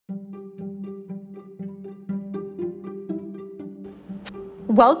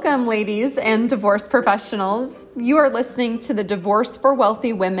Welcome, ladies and divorce professionals. You are listening to the Divorce for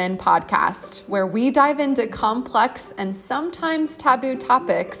Wealthy Women podcast, where we dive into complex and sometimes taboo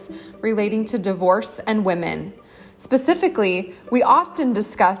topics relating to divorce and women. Specifically, we often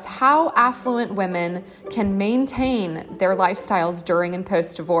discuss how affluent women can maintain their lifestyles during and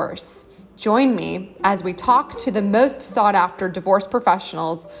post-divorce. Join me as we talk to the most sought-after divorce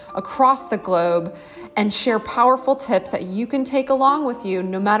professionals across the globe and share powerful tips that you can take along with you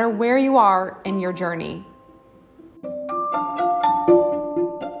no matter where you are in your journey.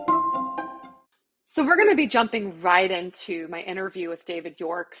 So we're going to be jumping right into my interview with David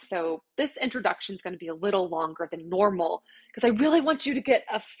York. So this introduction is going to be a little longer than normal because I really want you to get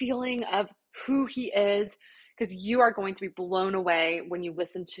a feeling of who he is, because you are going to be blown away when you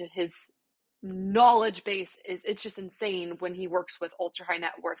listen to his knowledge base. It's just insane when he works with ultra high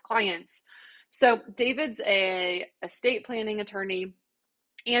net worth clients. So David's a estate planning attorney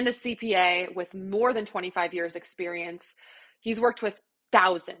and a CPA with more than 25 years experience. He's worked with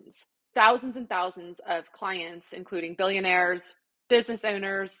thousands and thousands of clients, including billionaires, business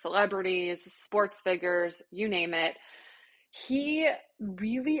owners, celebrities, sports figures, you name it. He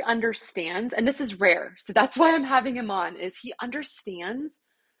really understands, and this is rare, so that's why I'm having him on, is he understands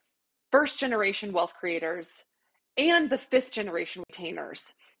first generation wealth creators and the fifth generation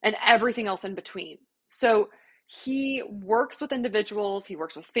retainers and everything else in between. So he works with individuals, he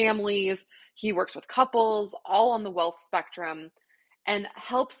works with families, he works with couples, all on the wealth spectrum, and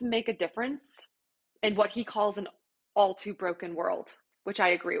helps make a difference in what he calls an all too broken world, which I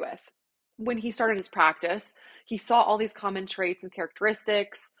agree with. When he started his practice, he saw all these common traits and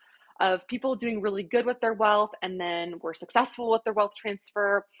characteristics of people doing really good with their wealth and then were successful with their wealth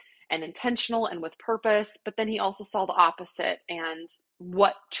transfer and intentional and with purpose. But then he also saw the opposite and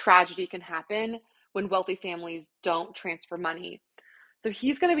what tragedy can happen when wealthy families don't transfer money. So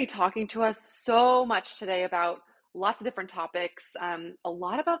he's going to be talking to us so much today about lots of different topics, a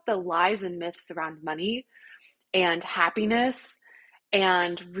lot about the lies and myths around money and happiness,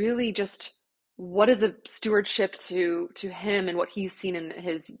 and really just what is a stewardship to him and what he's seen in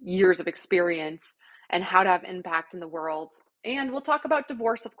his years of experience and how to have impact in the world. And we'll talk about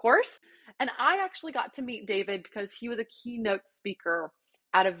divorce, of course. And I actually got to meet David because he was a keynote speaker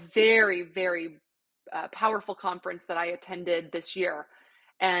at a very, very powerful conference that I attended this year.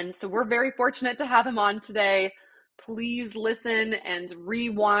 And so we're very fortunate to have him on today. Please listen and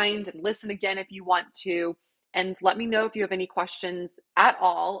rewind and listen again if you want to. And let me know if you have any questions at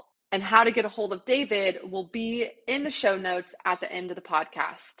all. And how to get a hold of David will be in the show notes at the end of the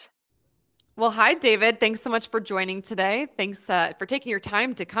podcast. Well, hi, David. Thanks so much for joining today. Thanks for taking your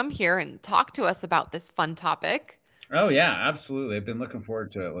time to come here and talk to us about this fun topic. Oh, yeah, absolutely. I've been looking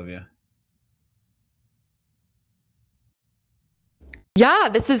forward to it, Olivia. Yeah,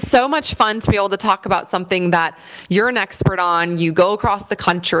 this is so much fun to be able to talk about something that you're an expert on. You go across the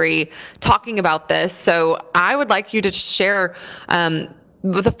country talking about this. So I would like you to share,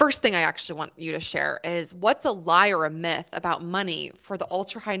 the first thing I actually want you to share is what's a lie or a myth about money for the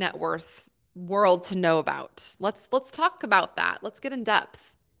ultra high net worth world to know about. Let's talk about that. Let's get in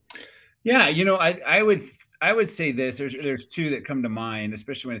depth. Yeah, I would say this. There's two that come to mind,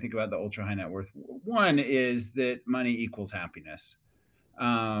 especially when I think about the ultra high net worth. One is that money equals happiness.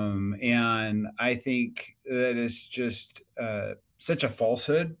 And I think that is just such a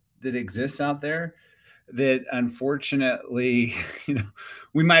falsehood that exists out there that unfortunately,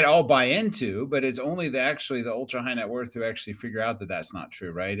 we might all buy into, but it's only actually the ultra high net worth who actually figure out that that's not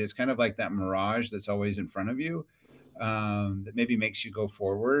true, right? It's kind of like that mirage that's always in front of you, that maybe makes you go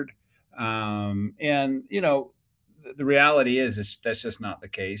forward. And the reality is that's just not the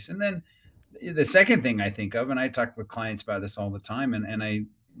case. And then the second thing I think of, and I talk with clients about this all the time, and I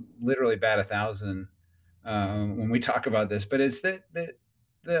literally bat 1,000 when we talk about this, but it's that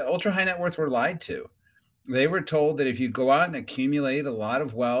the ultra high net worth were lied to. They were told that if you go out and accumulate a lot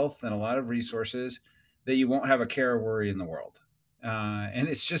of wealth and a lot of resources, that you won't have a care or worry in the world. And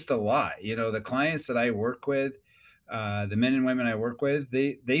it's just a lie. The clients that I work with, the men and women I work with,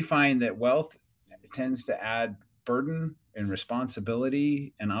 they find that wealth tends to add burden and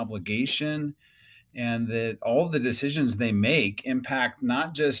responsibility and obligation, and that all the decisions they make impact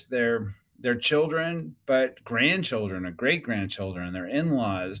not just their children, but grandchildren or great grandchildren, their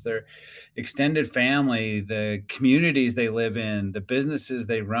in-laws, their extended family, the communities they live in, the businesses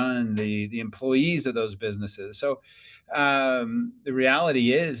they run, the employees of those businesses. So the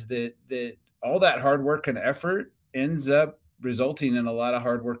reality is that all that hard work and effort ends up resulting in a lot of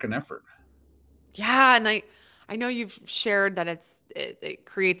hard work and effort. Yeah, and I I know you've shared that it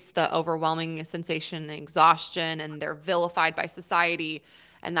creates the overwhelming sensation and exhaustion, and they're vilified by society,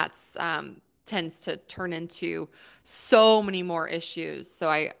 and that's tends to turn into so many more issues. So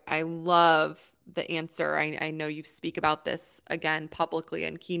I love the answer. I know you speak about this again publicly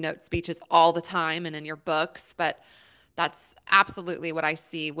in keynote speeches all the time and in your books, but that's absolutely what I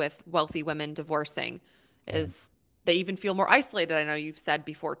see with wealthy women divorcing Yeah. is they even feel more isolated. I know you've said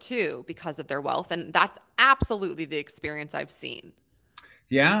before too, because of their wealth. And that's absolutely the experience I've seen.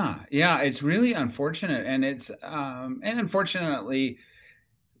 Yeah, yeah, it's really unfortunate, and and unfortunately,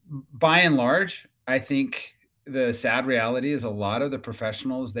 by and large, I think the sad reality is a lot of the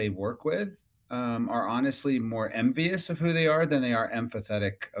professionals they work with, are honestly more envious of who they are than they are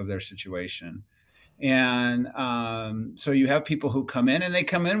empathetic of their situation. And so you have people who come in and they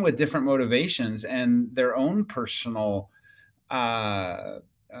come in with different motivations and their own personal uh,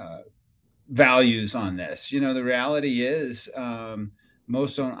 uh, values on this. The reality is,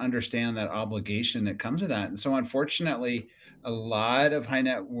 most don't understand that obligation that comes with that. And so, unfortunately, a lot of high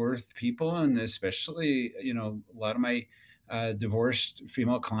net worth people, and especially, a lot of my divorced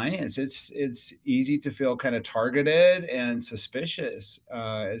female clients, it's easy to feel kind of targeted and suspicious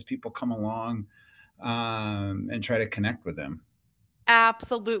as people come along and try to connect with them.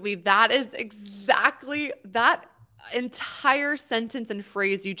 Absolutely. That is exactly that entire sentence and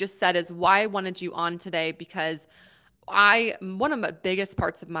phrase you just said is why I wanted you on today because one of the biggest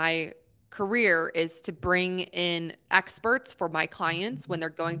parts of my career is to bring in experts for my clients when they're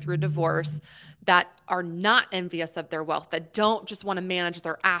going through a divorce that are not envious of their wealth, that don't just want to manage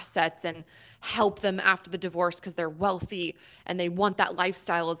their assets and help them after the divorce because they're wealthy and they want that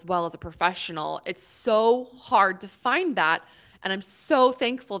lifestyle as well as a professional. It's so hard to find that. And I'm so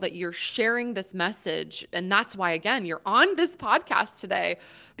thankful that you're sharing this message. And that's why, again, you're on this podcast today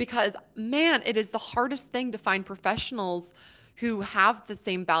because, man, it is the hardest thing to find professionals who have the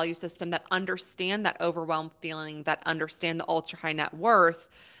same value system, that understand that overwhelmed feeling, that understand the ultra high net worth,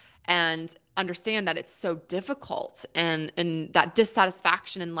 and understand that it's so difficult and that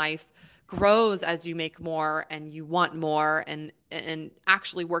dissatisfaction in life grows as you make more and you want more, and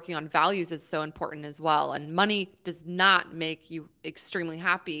actually working on values is so important as well. And money does not make you extremely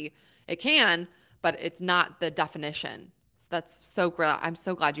happy. It can, but it's not the definition. So that's so great. I'm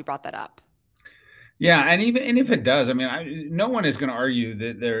so glad you brought that up. Yeah, and if it does, I mean, no one is going to argue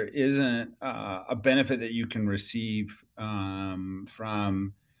that there isn't a benefit that you can receive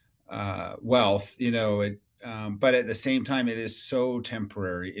from wealth. But at the same time, it is so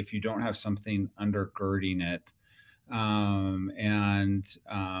temporary if you don't have something undergirding it, and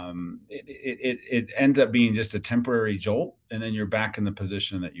it ends up being just a temporary jolt, and then you're back in the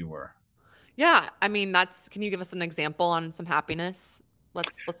position that you were. Yeah, I mean, that's can you give us an example on some happiness?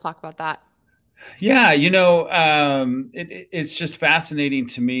 Let's talk about that. Yeah, it's just fascinating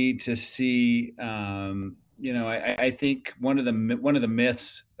to me to see. I think one of the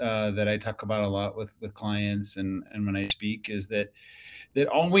myths that I talk about a lot with clients and when I speak is that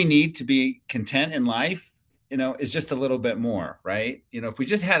all we need to be content in life, is just a little bit more, right? If we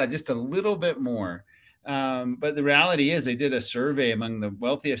just had just a little bit more. But the reality is, they did a survey among the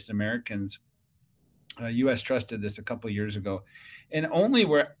wealthiest Americans. U.S. Trust did this a couple of years ago, and only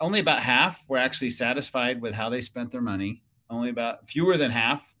about half were actually satisfied with how they spent their money. Only about fewer than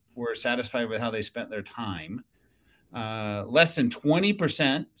half were satisfied with how they spent their time. Less than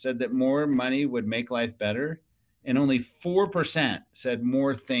 20% said that more money would make life better, and only 4% said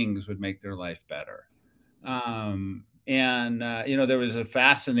more things would make their life better. And there was a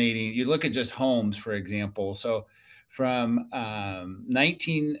fascinating. You look at just homes, for example. So from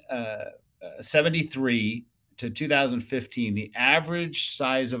 1973 to 2015, the average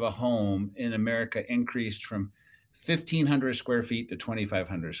size of a home in America increased from 1,500 square feet to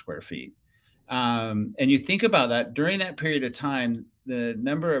 2,500 square feet. And you think about that during that period of time, the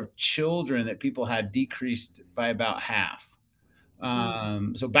number of children that people had decreased by about half.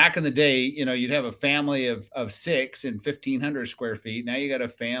 Mm. So back in the day, you'd have a family of six in 1,500 square feet. Now you got a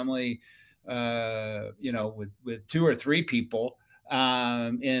family, with two or three people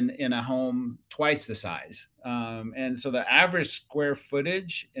in a home twice the size. And so the average square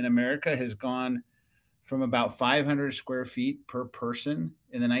footage in America has gone from about 500 square feet per person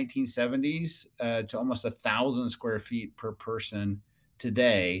in the 1970s to almost 1,000 square feet per person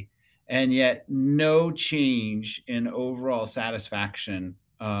today, and yet no change in overall satisfaction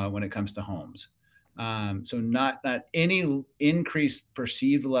when it comes to homes. So not any increased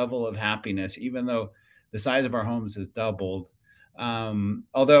perceived level of happiness, even though the size of our homes has doubled.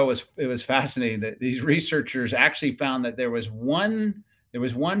 Although it was fascinating that these researchers actually found that there was one there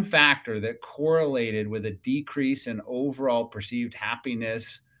was one factor that correlated with a decrease in overall perceived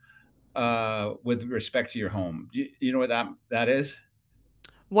happiness with respect to your home. You know what that is?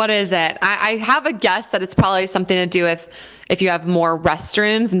 What is it? I have a guess that it's probably something to do with if you have more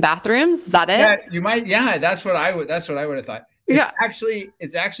restrooms and bathrooms. Is that Yeah, it? you might. Yeah, That's what I would have thought. Yeah.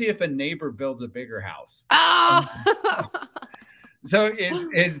 It's actually if a neighbor builds a bigger house. Oh. So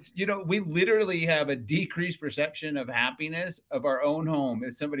it's, we literally have a decreased perception of happiness of our own home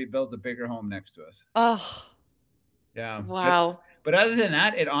if somebody builds a bigger home next to us. Oh, Yeah. wow. But other than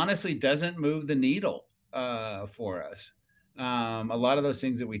that, it honestly doesn't move the needle for us. A lot of those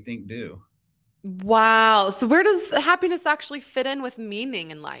things that we think do. Wow. So where does happiness actually fit in with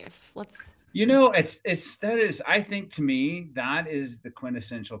meaning in life? Let's. That is, I think, to me, that is the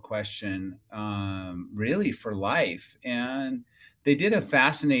quintessential question, really, for life. And they did a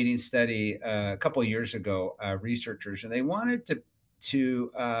fascinating study a couple of years ago, researchers, and they wanted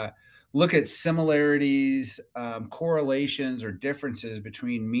to look at similarities, correlations, or differences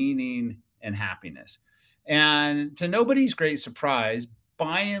between meaning and happiness. And to nobody's great surprise,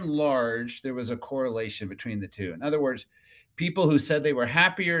 by and large, there was a correlation between the two. In other words, people who said they were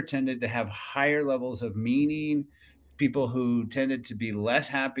happier tended to have higher levels of meaning. People who tended to be less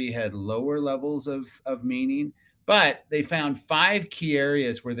happy had lower levels of meaning. But they found five key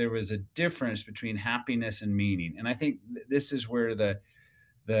areas where there was a difference between happiness and meaning. And I think this is where the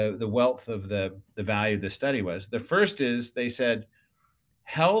wealth of the value of the study was. The first is they said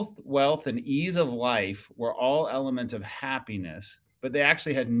health, wealth, and ease of life were all elements of happiness, but they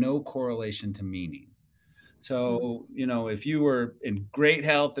actually had no correlation to meaning. Mm. So, if you were in great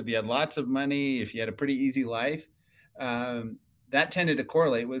health, if you had lots of money, if you had a pretty easy life, that tended to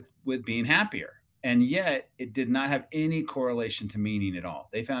correlate with being happier. And yet, it did not have any correlation to meaning at all.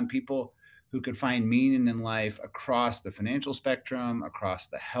 They found people who could find meaning in life across the financial spectrum, across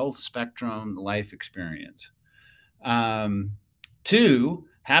the health spectrum, life experience. Um, Two,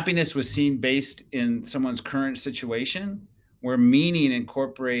 happiness was seen based in someone's current situation, where meaning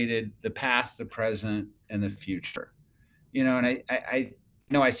incorporated the past, the present, and the future. And I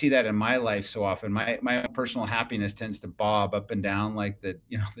know I see that in my life so often. My own personal happiness tends to bob up and down like the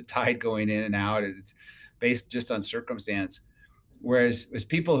tide going in and out. It's based just on circumstance. Whereas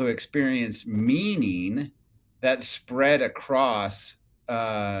people who experience meaning that spread across,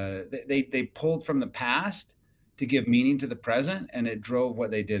 they pulled from the past to give meaning to the present, and it drove what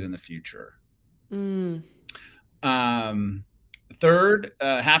they did in the future. Mm. Um, Third,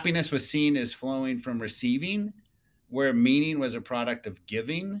 happiness was seen as flowing from receiving, where meaning was a product of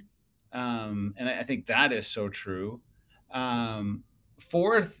giving. And I think that is so true.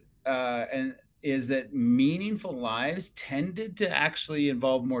 Fourth, and is that meaningful lives tended to actually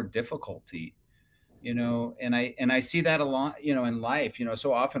involve more difficulty, and I see that a lot, in life.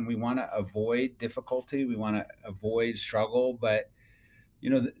 So often we want to avoid difficulty, we want to avoid struggle, but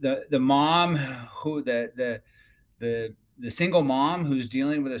the mom who the single mom who's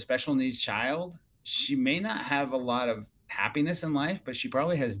dealing with a special needs child, she may not have a lot of happiness in life, but she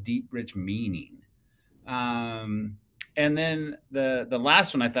probably has deep, rich meaning. And then the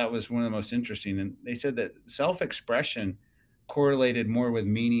last one I thought was one of the most interesting, and they said that self-expression correlated more with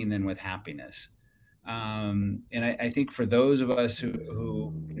meaning than with happiness. And I think for those of us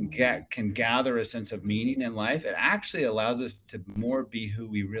who can gather a sense of meaning in life, it actually allows us to more be who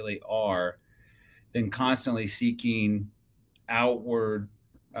we really are than constantly seeking outward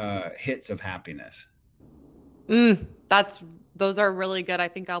hits of happiness. Those are really good. I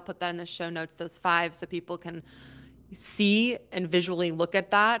think I'll put that in the show notes, those five, so people can see and visually look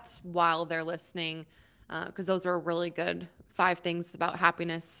at that while they're listening, because those are really good five things about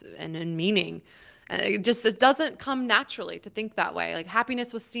happiness and meaning. It doesn't come naturally to think that way. Like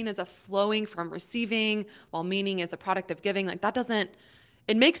happiness was seen as a flowing from receiving, while meaning is a product of giving. Like that doesn't,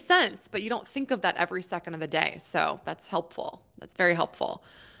 it makes sense, but you don't think of that every second of the day. So that's helpful. That's very helpful.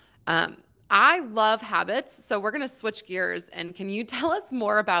 I love habits. So we're going to switch gears. And can you tell us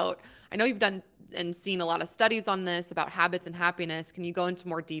more about, I know you've done and seen a lot of studies on this about habits and happiness. Can you go into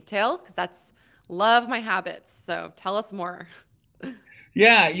more detail? Because love my habits. So tell us more.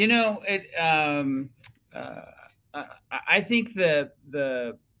 Yeah, I think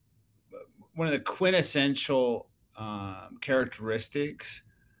the one of the quintessential characteristics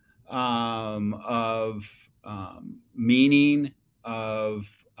of meaning, of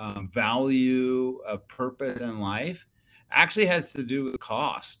value, of purpose in life actually has to do with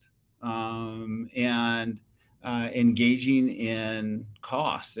cost, and engaging in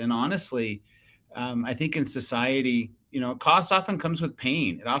cost. And honestly, I think in society, cost often comes with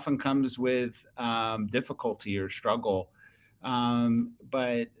pain. It often comes with difficulty or struggle.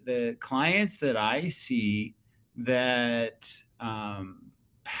 But the clients that I see that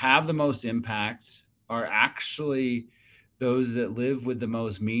have the most impact are actually those that live with the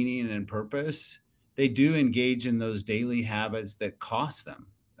most meaning and purpose. They do engage in those daily habits that cost them.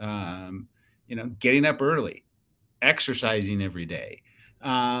 Um, Getting up early, exercising every day,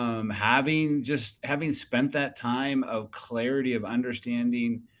 having spent that time of clarity of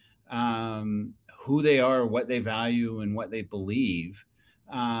understanding who they are, what they value, and what they believe,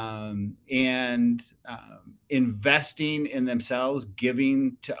 and investing in themselves,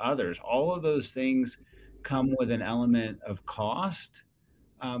 giving to others. All of those things come with an element of cost,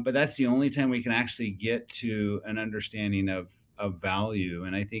 but that's the only time we can actually get to an understanding of value.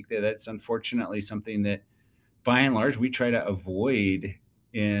 And I think that that's unfortunately something that by and large, we try to avoid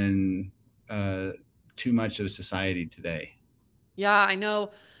in uh, too much of society today. Yeah, I know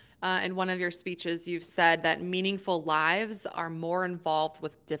in one of your speeches, you've said that meaningful lives are more involved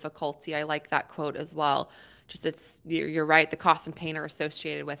with difficulty. I like that quote as well. Just you're right, the cost and pain are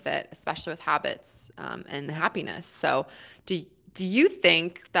associated with it, especially with habits and happiness. So, do do you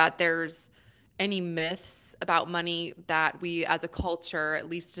think that there's any myths about money that we as a culture, at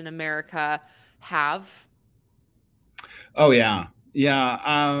least in America, have? Oh yeah,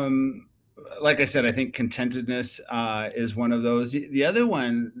 yeah. Like I said, I think contentedness is one of those. The other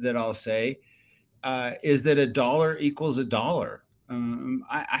one that I'll say is that a dollar equals a dollar.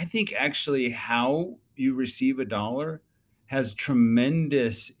 I think actually how you receive a dollar has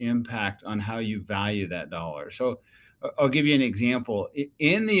tremendous impact on how you value that dollar. So I'll give you an example.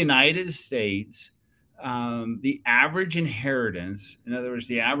 In the United States, the average inheritance, in other words,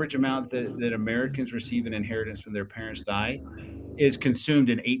 the average amount that Americans receive in inheritance when their parents die, is consumed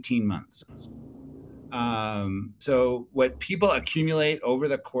in 18 months. So what people accumulate over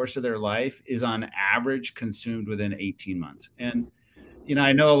the course of their life is on average consumed within 18 months. And,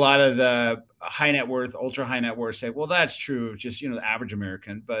 I know a lot of the high net worth, ultra high net worth say, well, that's true of just, the average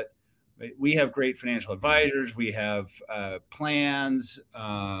American, but we have great financial advisors. We have plans.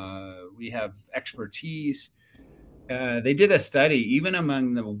 We have expertise. They did a study, even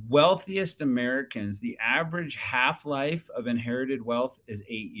among the wealthiest Americans, the average half life of inherited wealth is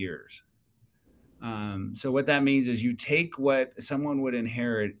 8 years. So what that means is you take what someone would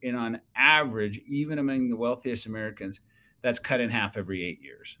inherit, and on average, even among the wealthiest Americans, that's cut in half every 8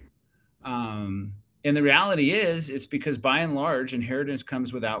 years. And the reality is, it's because by and large, inheritance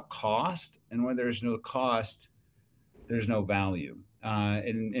comes without cost, and when there's no cost, there's no value.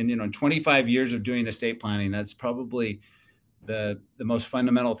 And 25 years of doing estate planning, that's probably the most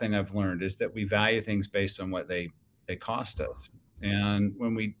fundamental thing I've learned is that we value things based on what they cost us. And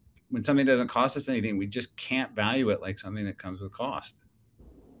when something doesn't cost us anything, we just can't value it like something that comes with cost.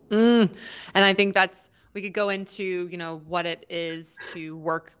 Mm. And I think we could go into, what it is to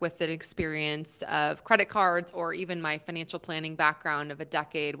work with an experience of credit cards or even my financial planning background of a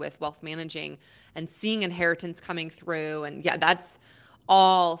decade with wealth managing and seeing inheritance coming through. And yeah, that's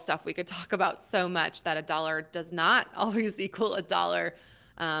all stuff we could talk about so much that a dollar does not always equal a dollar.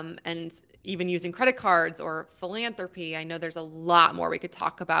 And even using credit cards or philanthropy, I know there's a lot more we could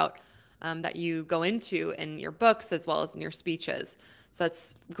talk about that you go into in your books as well as in your speeches. So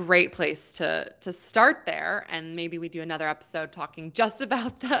that's a great place to start there. And maybe we do another episode talking just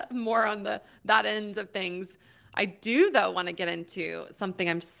about that more on that end of things. I do though want to get into something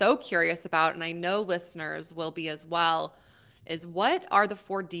I'm so curious about, and I know listeners will be as well, is what are the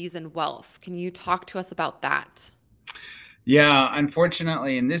 4Ds in wealth? Can you talk to us about that? Yeah,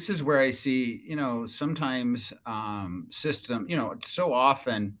 unfortunately, and this is where I see, sometimes so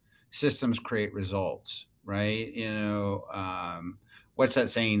often systems create results, right? What's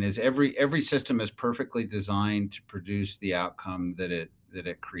that saying is every system is perfectly designed to produce the outcome that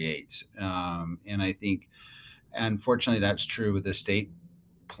it creates. And I think, unfortunately, that's true with estate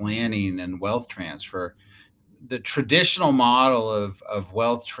planning and wealth transfer. The traditional model of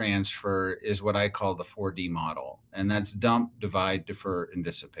wealth transfer is what I call the 4D model, and that's dump, divide, defer, and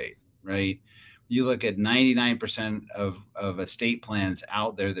dissipate, right? You look at 99% of estate plans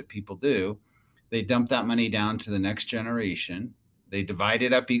out there that people do, they dump that money down to the next generation, they divide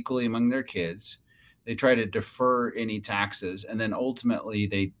it up equally among their kids, they try to defer any taxes, and then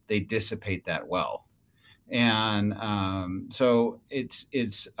ultimately they dissipate that wealth. And so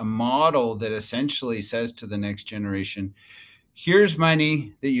it's a model that essentially says to the next generation, here's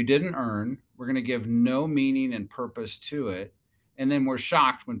money that you didn't earn, we're going to give no meaning and purpose to it, and then we're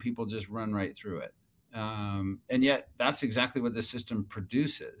shocked when people just run right through it. And yet that's exactly what the system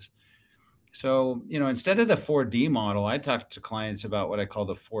produces. So, instead of the 4D model, I talk to clients about what I call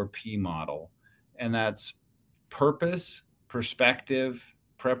the 4P model, and that's purpose, perspective,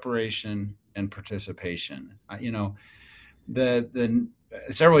 preparation, and participation. The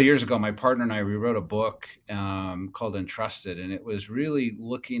several years ago, my partner and I, we wrote a book called Entrusted, and it was really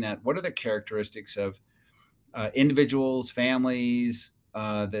looking at what are the characteristics of individuals, families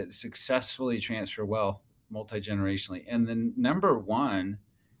that successfully transfer wealth multi-generationally. And the number one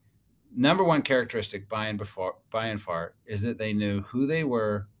characteristic by and far is that they knew who they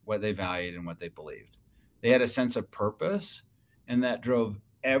were, what they valued, and what they believed. They had a sense of purpose, and that drove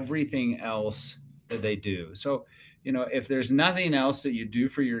everything else that they do. So, if there's nothing else that you do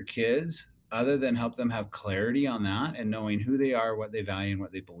for your kids other than help them have clarity on that and knowing who they are, what they value, and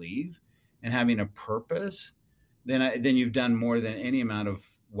what they believe, and having a purpose, then you've done more than any amount of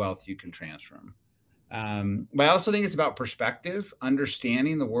wealth you can transfer them. But I also think it's about perspective,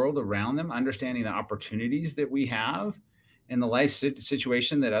 understanding the world around them, understanding the opportunities that we have and the life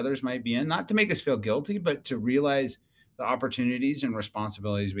situation that others might be in, not to make us feel guilty, but to realize the opportunities and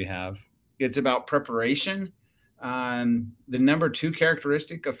responsibilities we have. It's about preparation. The number two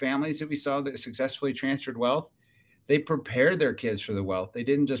characteristic of families that we saw that successfully transferred wealth, they prepared their kids for the wealth. They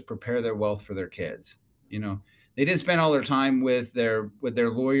didn't just prepare their wealth for their kids. They didn't spend all their time with their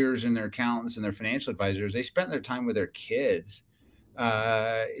lawyers and their accountants and their financial advisors. They spent their time with their kids,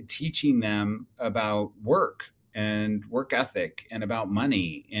 teaching them about work and work ethic and about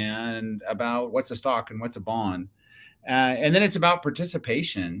money and about what's a stock and what's a bond. And then it's about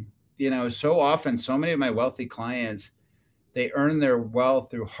participation. So often, so many of my wealthy clients, they earn their wealth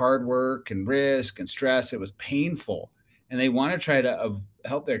through hard work and risk and stress. It was painful. And they want to try to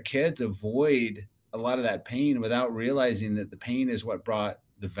help their kids avoid a lot of that pain without realizing that the pain is what brought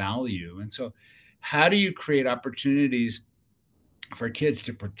the value. And so how do you create opportunities for kids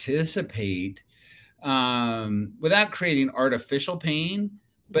to participate without creating artificial pain,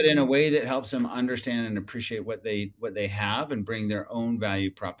 but in a way that helps them understand and appreciate what they have and bring their own value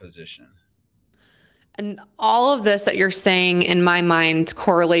proposition? And all of this that you're saying in my mind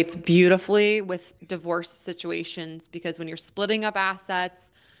correlates beautifully with divorce situations, because when you're splitting up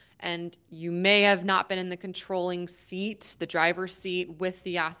assets and you may have not been in the controlling seat, the driver's seat with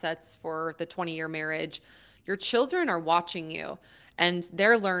the assets for the 20-year marriage, your children are watching you and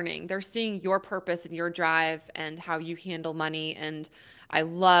they're learning. They're seeing your purpose and your drive and how you handle money. And I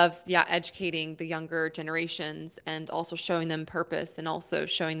love, educating the younger generations and also showing them purpose and also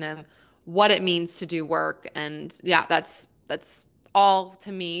showing them what it means to do work. And that's all,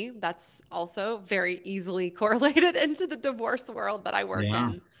 to me, that's also very easily correlated into the divorce world that I work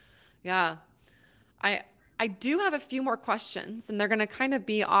in. Yeah. I do have a few more questions, and they're going to kind of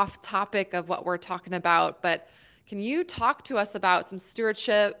be off topic of what we're talking about, but can you talk to us about some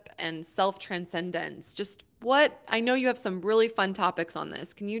stewardship and self-transcendence? I know you have some really fun topics on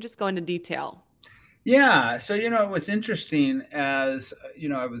this. Can you just go into detail? Yeah. So, it was interesting as,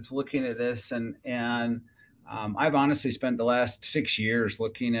 I was looking at this and I've honestly spent the last 6 years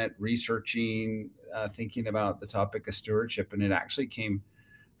looking at researching, thinking about the topic of stewardship. And it actually came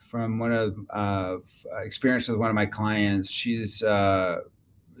from one of experience with one of my clients. She's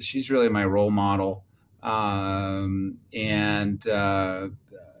really my role model.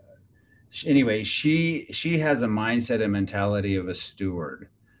 Anyway, she has a mindset and mentality of a steward.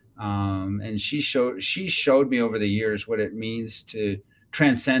 And she showed me over the years what it means to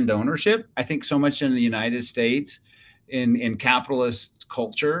transcend ownership. I think so much in the United States, in capitalist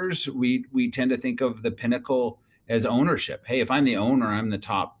cultures, we tend to think of the pinnacle as ownership. Hey, if I'm the owner, I'm the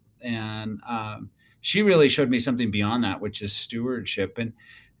top. And she really showed me something beyond that, which is stewardship.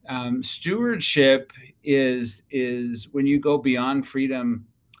 And stewardship is when you go beyond freedom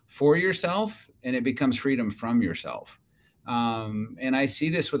for yourself and it becomes freedom from yourself. And I see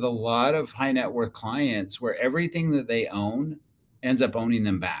this with a lot of high net worth clients where everything that they own ends up owning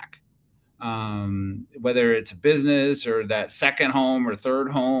them back. Whether it's a business or that second home or third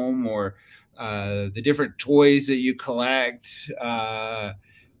home or the different toys that you collect,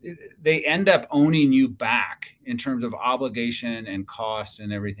 they end up owning you back in terms of obligation and cost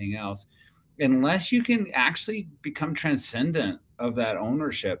and everything else, unless you can actually become transcendent of that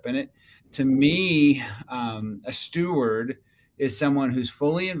ownership. And to me, a steward is someone who's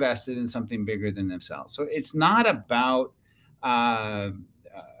fully invested in something bigger than themselves. So it's not about,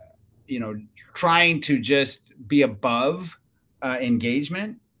 trying to just be above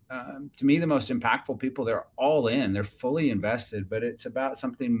engagement. To me, the most impactful people, they're all in, they're fully invested, but it's about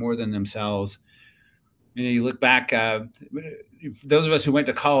something more than themselves. You look back, those of us who went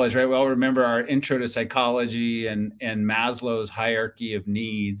to college, right? We all remember our intro to psychology and Maslow's hierarchy of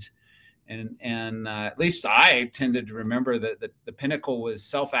needs. And at least I tended to remember that the pinnacle was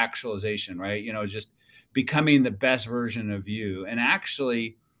self-actualization, right? Just becoming the best version of you. And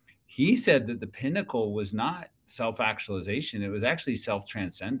actually, he said that the pinnacle was not self-actualization, it was actually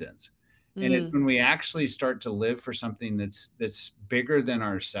self-transcendence. And it's Mm. when we actually start to live for something that's bigger than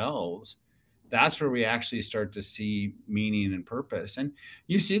ourselves, that's where we actually start to see meaning and purpose. And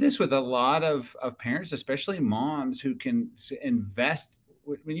you see this with a lot of parents, especially moms, who can invest.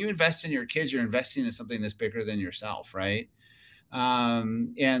 When you invest in your kids, you're investing in something that's bigger than yourself, right?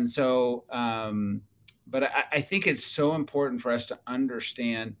 And so, but I think it's so important for us to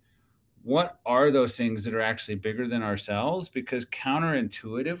understand what are those things that are actually bigger than ourselves, because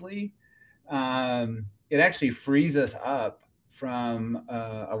counterintuitively, it actually frees us up from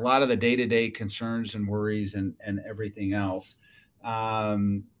a lot of the day-to-day concerns and worries and everything else.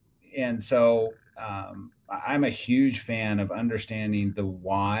 Um, and so I'm a huge fan of understanding the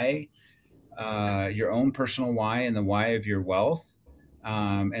why, your own personal why and the why of your wealth,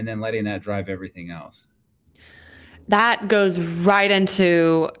 and then letting that drive everything else. That goes right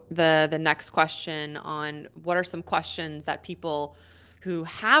into the next question on what are some questions that people who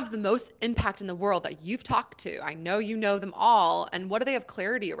have the most impact in the world that you've talked to. I know you know them all, and what do they have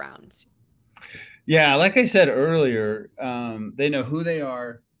clarity around? Yeah, like I said earlier, they know who they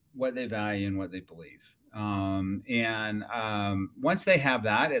are, what they value, and what they believe. And once they have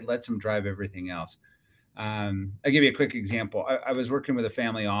that, it lets them drive everything else. I'll give you a quick example. I was working with a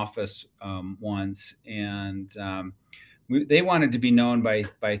family office once, and they wanted to be known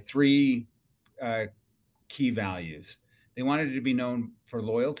by three uh, key values. They wanted to be known for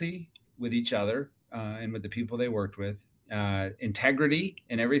loyalty with each other and with the people they worked with, integrity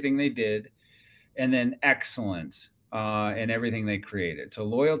in everything they did, and then excellence in everything they created. So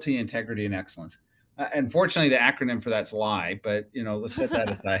loyalty, integrity, and excellence. Unfortunately, the acronym for that's lie, but let's set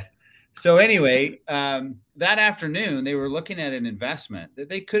that aside. So anyway, that afternoon they were looking at an investment that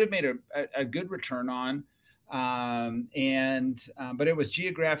they could have made a good return on, and but it was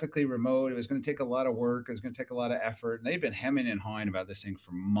geographically remote. It was going to take a lot of work. It was going to take a lot of effort, and they'd been hemming and hawing about this thing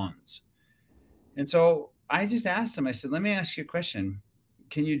for months. And so I just asked them. I said, "Let me ask you a question.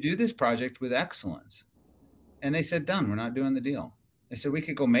 Can you do this project with excellence?" And they said, "Done. We're not doing the deal." They said, "We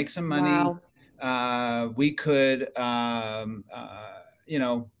could go make some money. Wow. We could,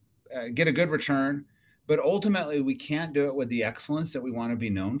 get a good return, but ultimately we can't do it with the excellence that we want to be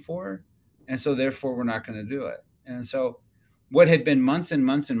known for, and so therefore we're not going to do it." And so, what had been months and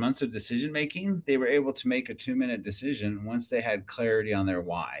months and months of decision making, they were able to make a 2-minute decision once they had clarity on their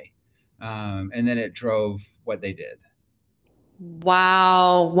why, and then it drove what they did.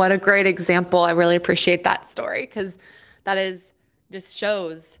 Wow, what a great example. I really appreciate that story because that is just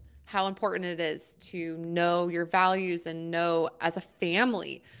shows how important it is to know your values and know as a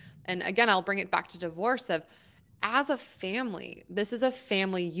family. And again, I'll bring it back to divorce of as a family, this is a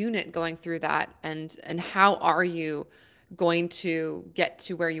family unit going through that and how are you going to get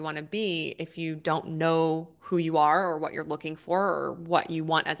to where you want to be if you don't know who you are or what you're looking for or what you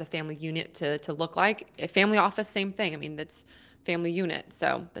want as a family unit to look like. A family office, same thing. I mean, that's family unit.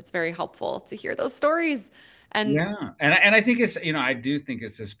 So that's very helpful to hear those stories. And Yeah, and I think it's I do think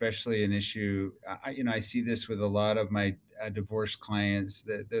it's especially an issue. I see this with a lot of my divorced clients.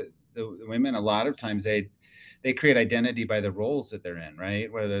 The women, a lot of times they create identity by the roles that they're in,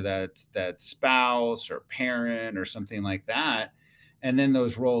 right? Whether that's that spouse or parent or something like that, and then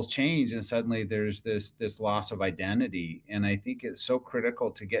those roles change, and suddenly there's this loss of identity. And I think it's so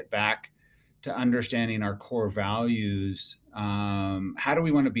critical to get back to understanding our core values. How do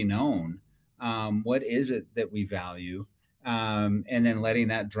we want to be known? What is it that we value? And then letting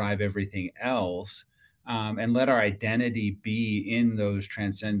that drive everything else, and let our identity be in those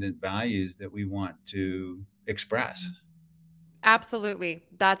transcendent values that we want to express. absolutely.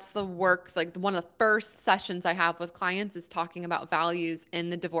 That's the work. Like one of the first sessions I have with clients is talking about values in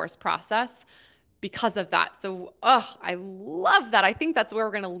the divorce process because of that. So, oh, I love that. I think that's where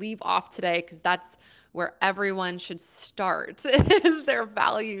we're going to leave off today because that's where everyone should start is their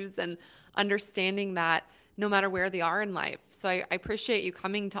values and understanding that no matter where they are in life. So I appreciate you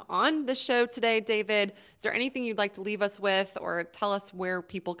coming to on the show today, David. Is there anything you'd like to leave us with or tell us where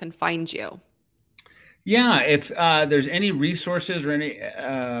people can find you? Yeah, if there's any resources or any,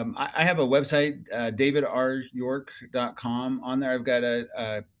 I have a website, davidryork.com. On there, I've got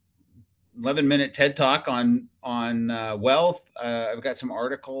a 11-minute TED talk on wealth. I've got some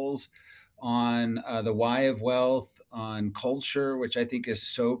articles on the why of wealth, on culture, which I think is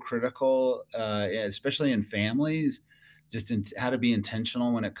so critical, especially in families, just in how to be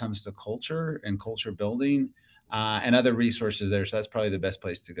intentional when it comes to culture and culture building, and other resources there. So that's probably the best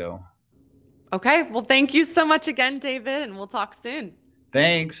place to go. Okay. Well, thank you so much again, David, and we'll talk soon.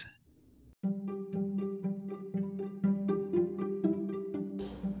 Thanks.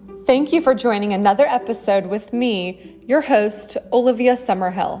 Thank you for joining another episode with me, your host, Olivia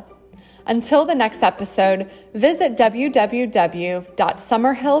Summerhill. Until the next episode, visit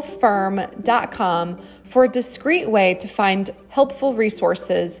www.summerhillfirm.com for a discreet way to find helpful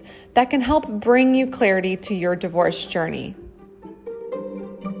resources that can help bring you clarity to your divorce journey.